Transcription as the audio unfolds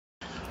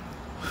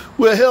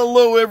Well,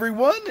 hello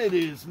everyone. It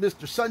is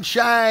Mr.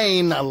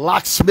 Sunshine,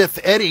 Locksmith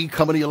Eddy,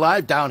 coming to you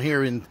live down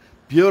here in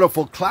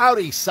beautiful,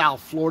 cloudy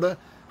South Florida.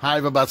 High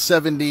of about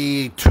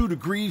 72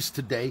 degrees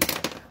today.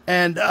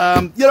 And,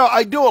 you know,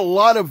 I do a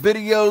lot of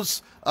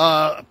videos,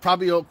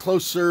 probably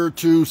closer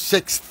to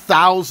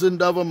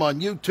 6,000 of them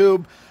on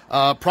YouTube,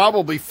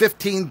 probably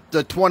 15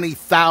 to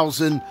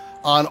 20,000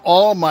 on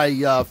all my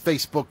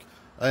Facebook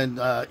and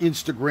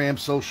Instagram,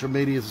 social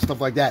medias, and stuff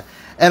like that.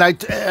 And I,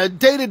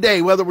 day to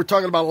day, whether we're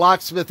talking about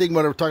locksmithing,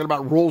 whether we're talking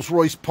about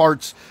Rolls-Royce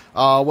parts,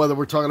 whether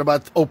we're talking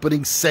about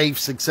opening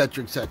safes,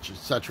 etc., etc.,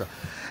 etc.,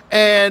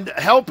 and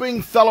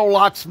helping fellow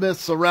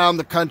locksmiths around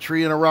the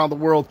country and around the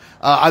world.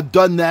 I've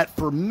done that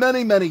for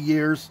many, many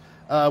years.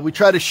 We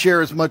try to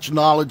share as much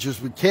knowledge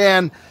as we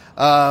can,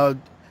 and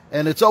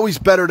it's always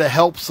better to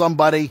help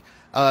somebody.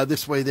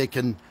 This way they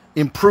can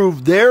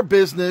improve their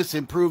business,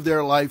 improve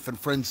their life and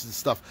friends and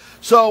stuff.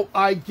 So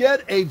I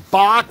get a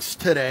box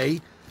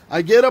today.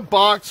 I get a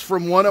box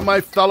from one of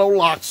my fellow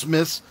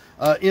locksmiths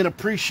in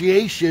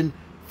appreciation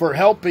for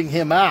helping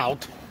him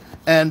out.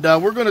 And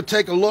we're going to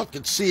take a look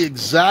and see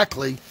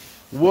exactly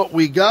what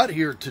we got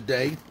here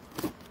today.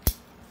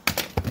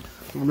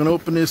 We're going to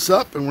open this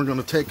up and we're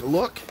going to take a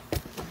look.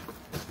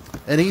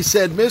 And he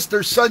said,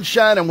 Mr.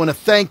 Sunshine, I want to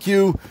thank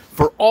you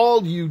for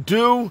all you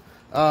do.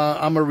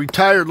 I'm a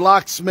retired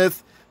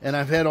locksmith, and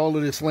I've had all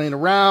of this laying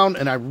around,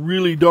 and I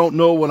really don't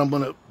know what I'm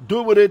going to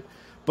do with it,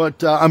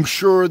 but I'm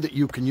sure that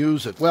you can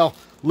use it. Well,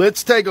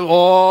 let's take a,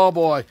 oh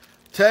boy,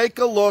 take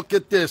a look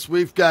at this.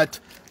 We've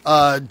got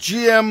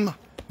GM,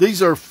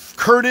 these are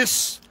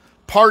Curtis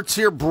parts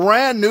here,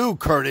 brand new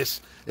Curtis,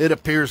 it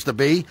appears to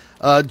be.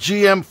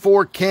 GM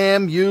 4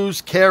 cam,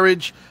 used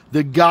carriage,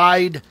 the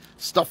guide,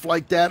 stuff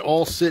like that,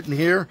 all sitting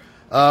here.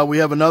 We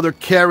have another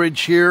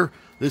carriage here.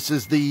 This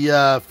is the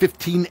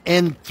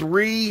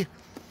 15N3.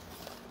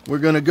 We're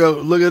going to go,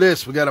 look at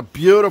this. We got a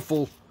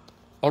beautiful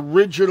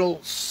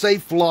original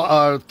safe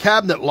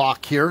cabinet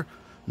lock here.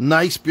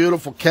 Nice,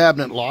 beautiful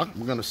cabinet lock.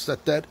 We're going to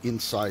set that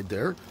inside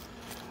there.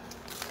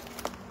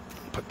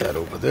 Put that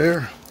over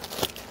there.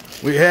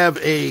 We have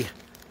a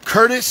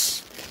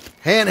Curtis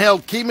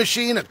handheld key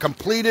machine, a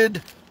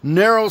completed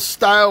narrow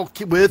style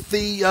key with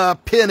the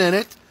pin in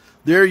it.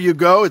 There you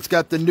go. It's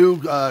got the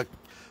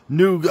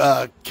new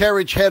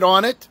carriage head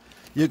on it.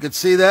 You can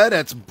see that.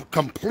 That's a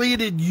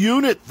completed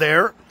unit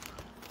there.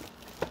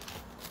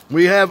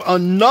 We have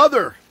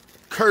another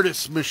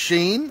Curtis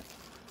machine.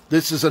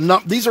 This is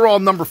these are all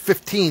number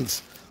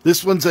 15s.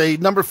 This one's a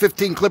number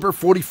 15 clipper,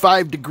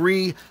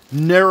 45-degree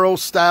narrow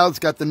style. It's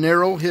got the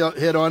narrow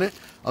head on it,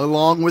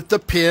 along with the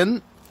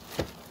pin.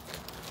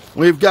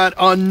 We've got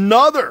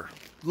another.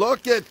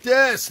 Look at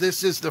this.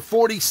 This is the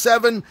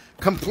 47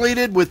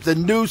 completed with the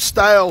new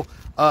style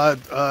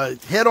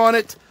head on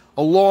it,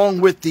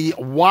 along with the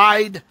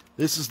wide.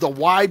 This is the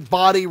wide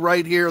body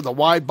right here, the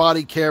wide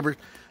body cabinet,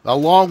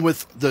 along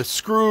with the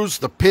screws,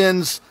 the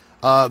pins,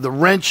 the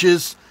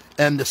wrenches,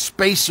 and the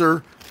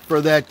spacer for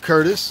that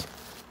Curtis.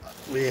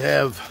 We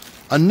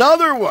have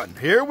another one.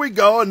 Here we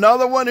go.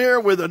 Another one here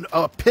with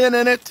a pin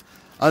in it.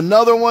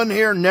 Another one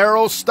here,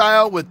 narrow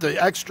style with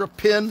the extra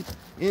pin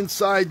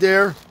inside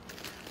there.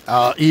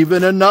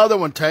 Even another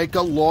one. Take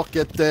a look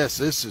at this.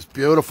 This is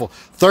beautiful.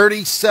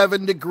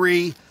 37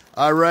 degree.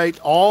 All right.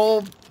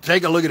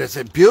 Take a look at this.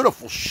 It's a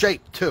beautiful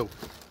shape, too.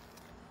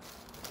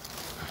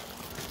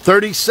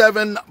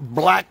 37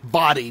 black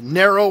body,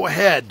 narrow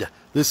head.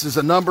 This is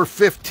a number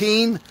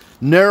 15,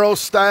 narrow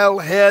style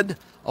head,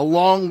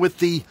 along with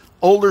the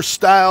older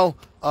style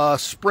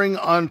spring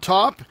on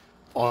top.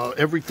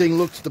 Everything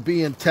looks to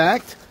be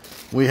intact.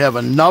 We have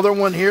another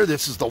one here.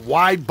 This is the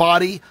wide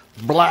body,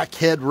 black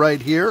head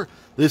right here.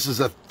 This is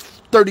a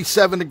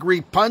 37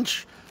 degree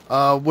punch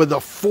with a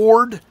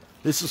Ford.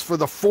 This is for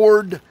the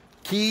Ford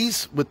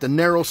keys with the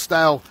narrow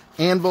style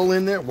anvil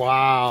in there.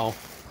 Wow.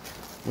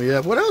 We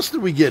have, what else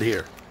did we get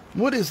here?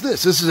 What is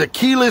this? This is a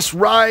keyless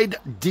ride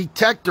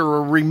detector,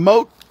 a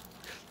remote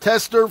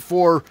tester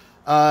for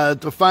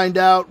to find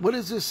out, what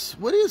is this?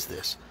 What is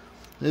this?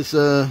 It's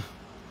a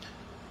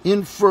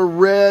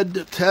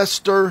infrared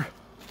tester.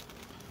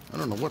 I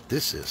don't know what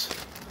this is.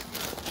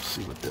 Let's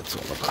see what that's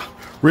all about.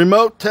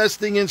 Remote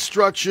testing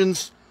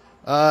instructions.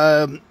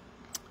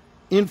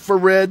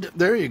 Infrared.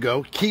 There you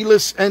go.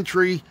 Keyless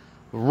entry.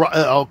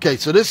 Okay,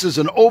 so this is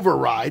an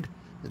override.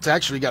 It's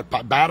actually got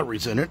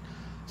batteries in it.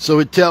 So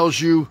it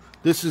tells you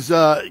this is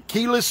a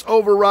keyless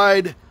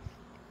override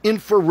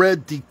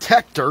infrared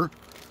detector.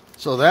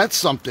 So that's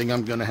something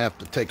I'm going to have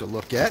to take a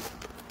look at.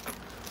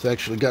 It's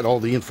actually got all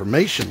the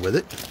information with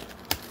it.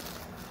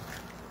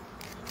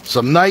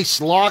 Some nice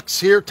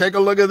locks here. Take a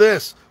look at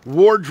this.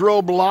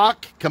 Wardrobe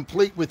lock,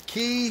 complete with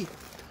key.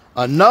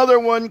 Another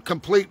one,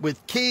 complete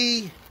with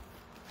key.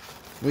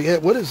 We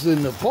have, what is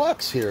in the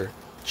box here?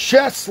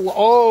 Chest,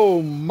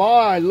 oh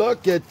my,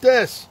 look at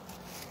this.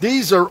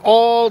 These are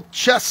all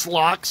chest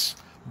locks,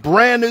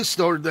 brand new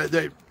store.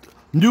 They're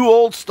new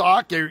old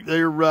stock.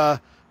 They're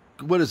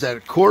what is that, a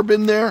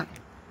Corbin there?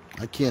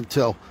 I can't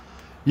tell.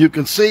 You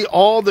can see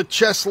all the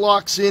chest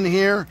locks in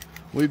here.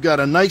 We've got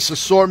a nice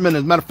assortment.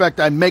 As a matter of fact,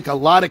 I make a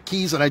lot of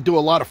keys and I do a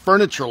lot of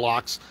furniture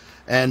locks.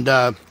 And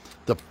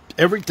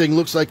everything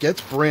looks like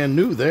it's brand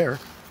new there.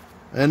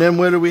 And then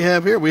what do we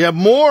have here? We have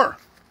more.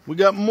 We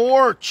got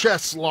more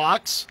chest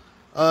locks.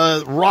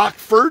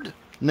 Rockford,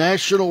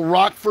 National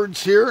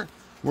Rockfords here.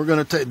 We're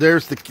going to take,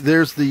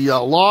 there's the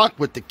lock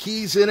with the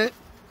keys in it.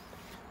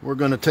 We're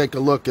going to take a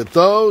look at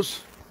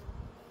those.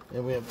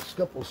 And we have a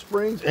couple of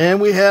springs. And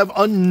we have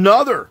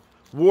another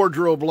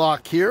wardrobe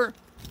lock here.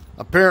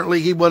 Apparently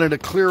he wanted to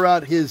clear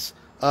out his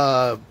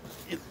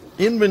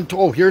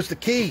inventory. Oh, here's the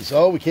keys.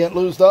 Oh, we can't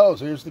lose those.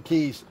 Here's the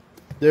keys.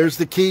 There's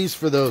the keys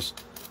for those.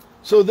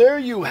 So there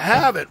you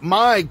have it.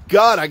 My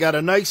God, I got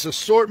a nice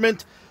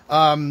assortment.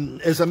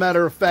 As a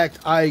matter of fact,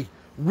 I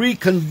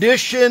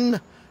recondition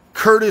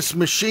Curtis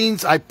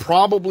machines. I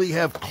probably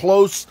have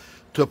close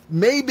to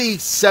maybe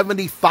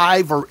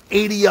 75 or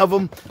 80 of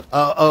them,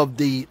 of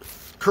the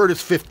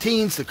Curtis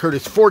 15s, the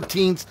Curtis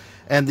 14s,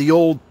 and the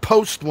old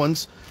Post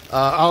ones.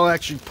 I'll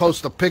actually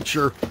post a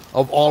picture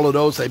of all of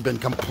those. They've been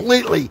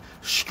completely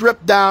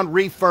stripped down,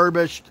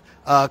 refurbished,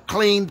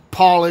 cleaned,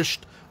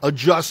 polished,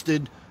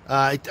 adjusted.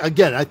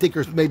 Again, I think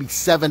there's maybe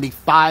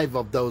 75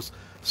 of those.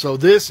 So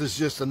this is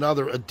just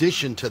another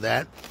addition to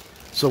that.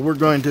 So we're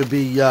going to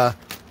be,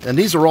 and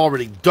these are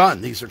already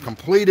done. These are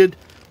completed.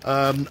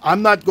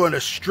 I'm not going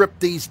to strip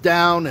these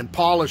down and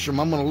polish them.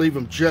 I'm going to leave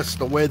them just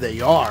the way they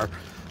are.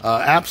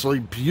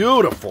 Absolutely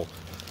beautiful.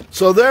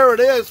 So there it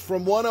is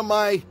from one of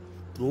my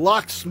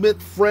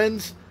locksmith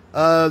friends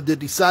that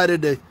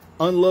decided to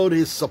unload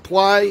his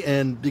supply,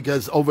 and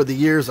because over the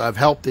years I've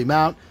helped him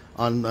out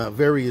on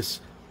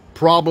various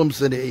problems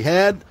that he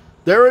had.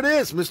 There it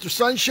is, Mr.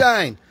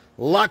 Sunshine,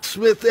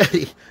 Locksmith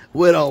Eddy,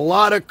 with a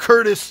lot of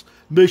Curtis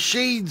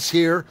machines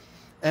here.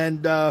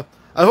 And I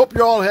hope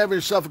you're all having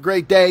yourself a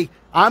great day.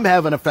 I'm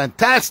having a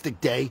fantastic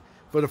day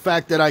for the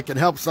fact that I can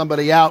help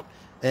somebody out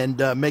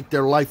and make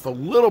their life a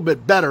little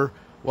bit better.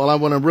 Well, I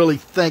want to really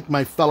thank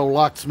my fellow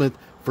locksmith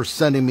for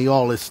sending me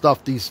all this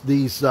stuff.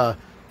 These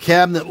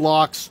cabinet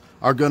locks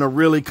are going to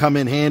really come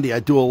in handy. I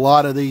do a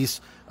lot of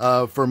these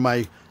for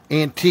my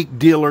antique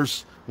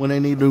dealers when they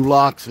need new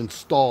locks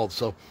installed.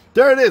 So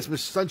there it is, Mr.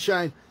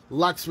 Sunshine,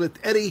 Locksmith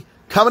Eddy,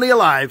 coming to you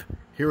live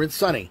here in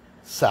sunny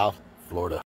South Florida.